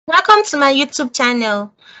Welcome to my YouTube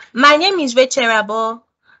channel. My name is Irabor.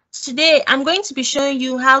 Today, I'm going to be showing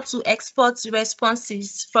you how to export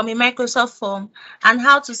responses from a Microsoft form and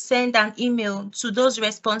how to send an email to those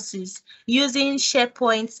responses using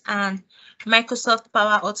SharePoint and Microsoft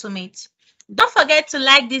Power Automate. Don't forget to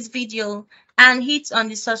like this video and hit on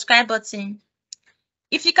the subscribe button.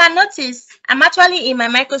 If you can notice, I'm actually in my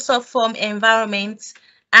Microsoft form environment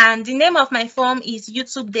and the name of my form is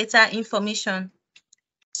YouTube Data Information.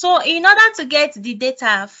 So in order to get the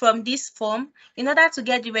data from this form, in order to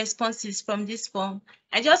get the responses from this form,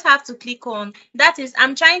 I just have to click on, that is,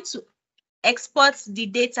 I'm trying to export the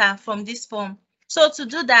data from this form. So to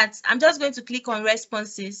do that, I'm just going to click on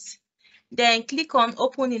responses, then click on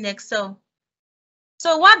open in Excel.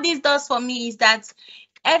 So what this does for me is that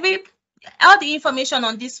all the information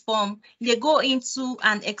on this form, they go into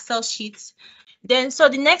an Excel sheet. So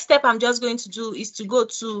the next step I'm just going to do is to go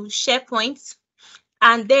to SharePoint,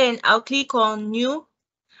 and then I'll click on new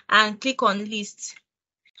and click on list.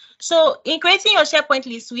 So in creating your SharePoint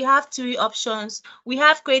list, we have three options. We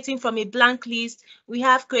have creating from a blank list, we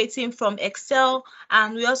have creating from Excel,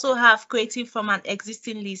 and we also have creating from an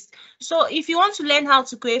existing list. So if you want to learn how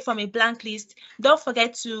to create from a blank list, don't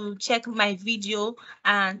forget to check my video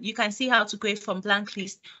and you can see how to create from blank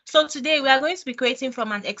list. So today we are going to be creating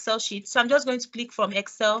from an Excel sheet. So I'm just going to click from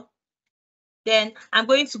Excel. Then I'm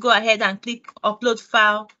going to go ahead and click upload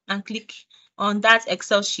file and click on that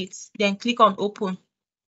Excel sheet, then click on open.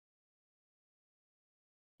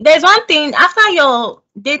 There's one thing, after your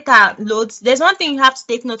data loads, there's one thing you have to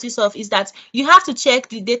take notice of, is that you have to check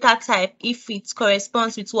the data type if it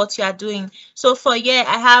corresponds with what you are doing. So for here,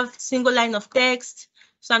 I have single line of text.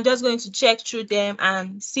 So I'm just going to check through them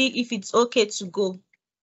and see if it's okay to go.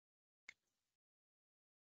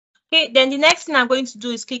 Okay, then the next thing I'm going to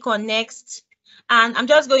do is click on next. And I'm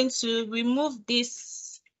just going to remove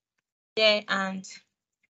this there, and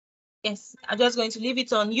yes, I'm just going to leave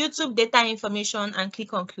it on YouTube Data Information and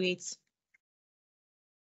click on create.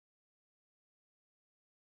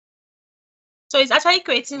 So it's actually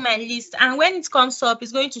creating my list, and when it comes up,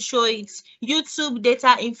 it's going to show it YouTube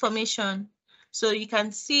Data Information. So you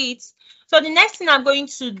can see it. So the next thing I'm going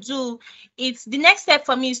to do, the next step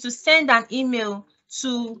for me is to send an email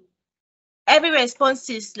to every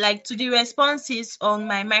responses, like to the responses on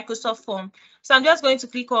my Microsoft form. So I'm just going to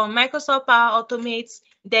click on Microsoft Power Automate,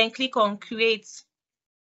 then click on create.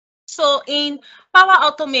 So in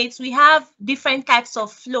Power Automate, we have different types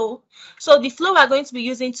of flow. So the flow we're going to be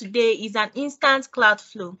using today is an instant cloud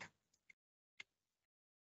flow.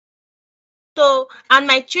 So, and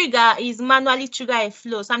my trigger is manually trigger a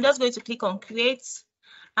flow. So I'm just going to click on create,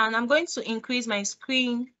 and I'm going to increase my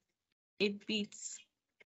screen a bit.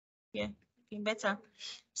 Yeah, okay, better.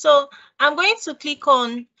 So I'm going to click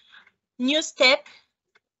on new step.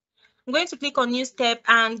 I'm going to click on new step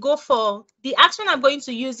and go for the action I'm going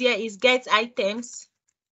to use here is get items,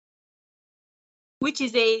 which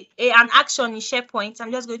is an action in SharePoint.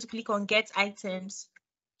 I'm just going to click on get items.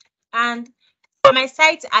 And for my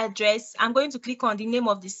site address, I'm going to click on the name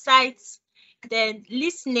of the site, then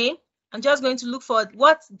list name. I'm just going to look for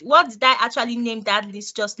what did I actually name that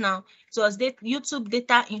list just now? It was YouTube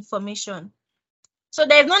Data Information. So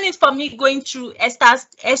there's no need for me going through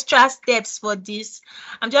extra steps for this.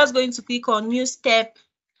 I'm just going to click on new step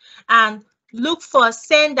and look for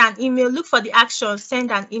send an email, look for the action send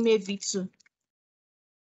an email v2.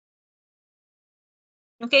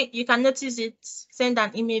 Okay, you can notice it, send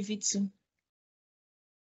an email v2.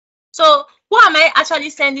 So who am I actually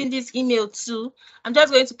sending this email to? I'm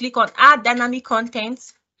just going to click on add dynamic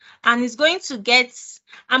content, and it's going to get,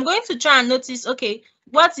 I'm going to try and notice, okay,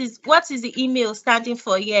 what is the email standing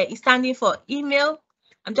for here? It's standing for email.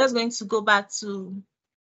 I'm just going to go back to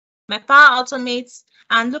my Power Automate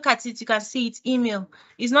and look at it. You can see it's email.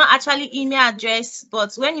 It's not actually email address,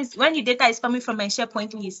 but when the data is coming from my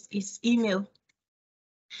SharePoint list, it's email.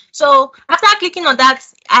 So after clicking on that,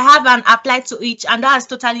 I have an apply to each, and that's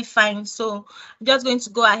totally fine. So I'm just going to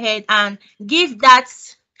go ahead and give that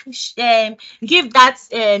this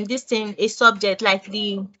thing a subject, like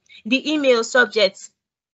the email subject.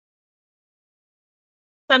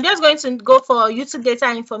 So I'm just going to go for YouTube Data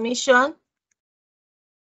Information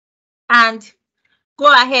and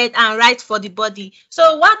go ahead and write for the body.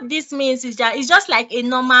 So what this means is that it's just like a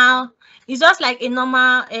normal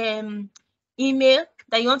email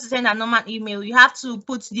that you want to send a normal email. You have to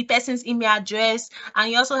put the person's email address,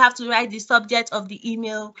 and you also have to write the subject of the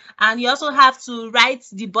email, and you also have to write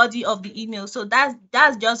the body of the email. So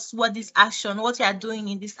that's just what you are doing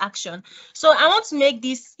in this action. So I want to make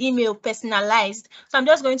this email personalized. So I'm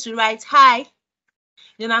just going to write hi.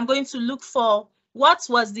 Then I'm going to look for what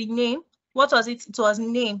was the name? What was it? It was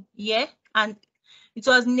name, yeah, and it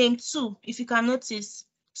was name 2, if you can notice.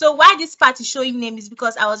 So why this part is showing name is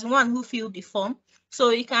because I was the one who filled the form.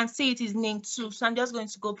 So you can see it is name 2. So I'm just going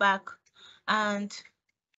to go back and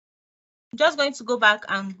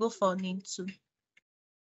go for name 2.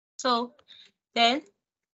 So then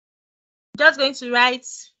just going to write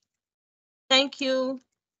thank you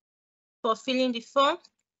for filling the form.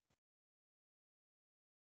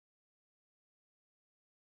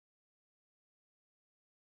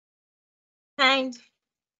 Kind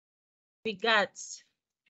regards,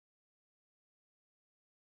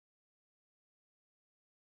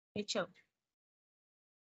 Rachel.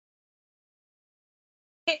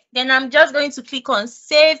 Okay, then I'm just going to click on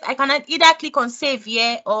save. I can either click on save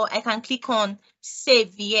here or I can click on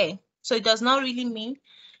save here. So it does not really mean.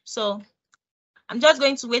 So I'm just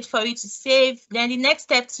going to wait for it to save. Then the next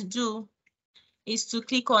step to do is to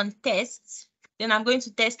click on test. Then I'm going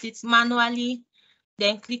to test it manually,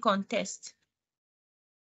 then click on test.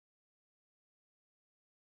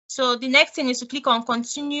 So the next thing is to click on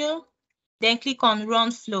continue, then click on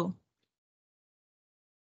run flow.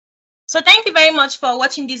 So thank you very much for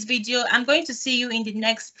watching this video. I'm going to see you in the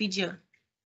next video.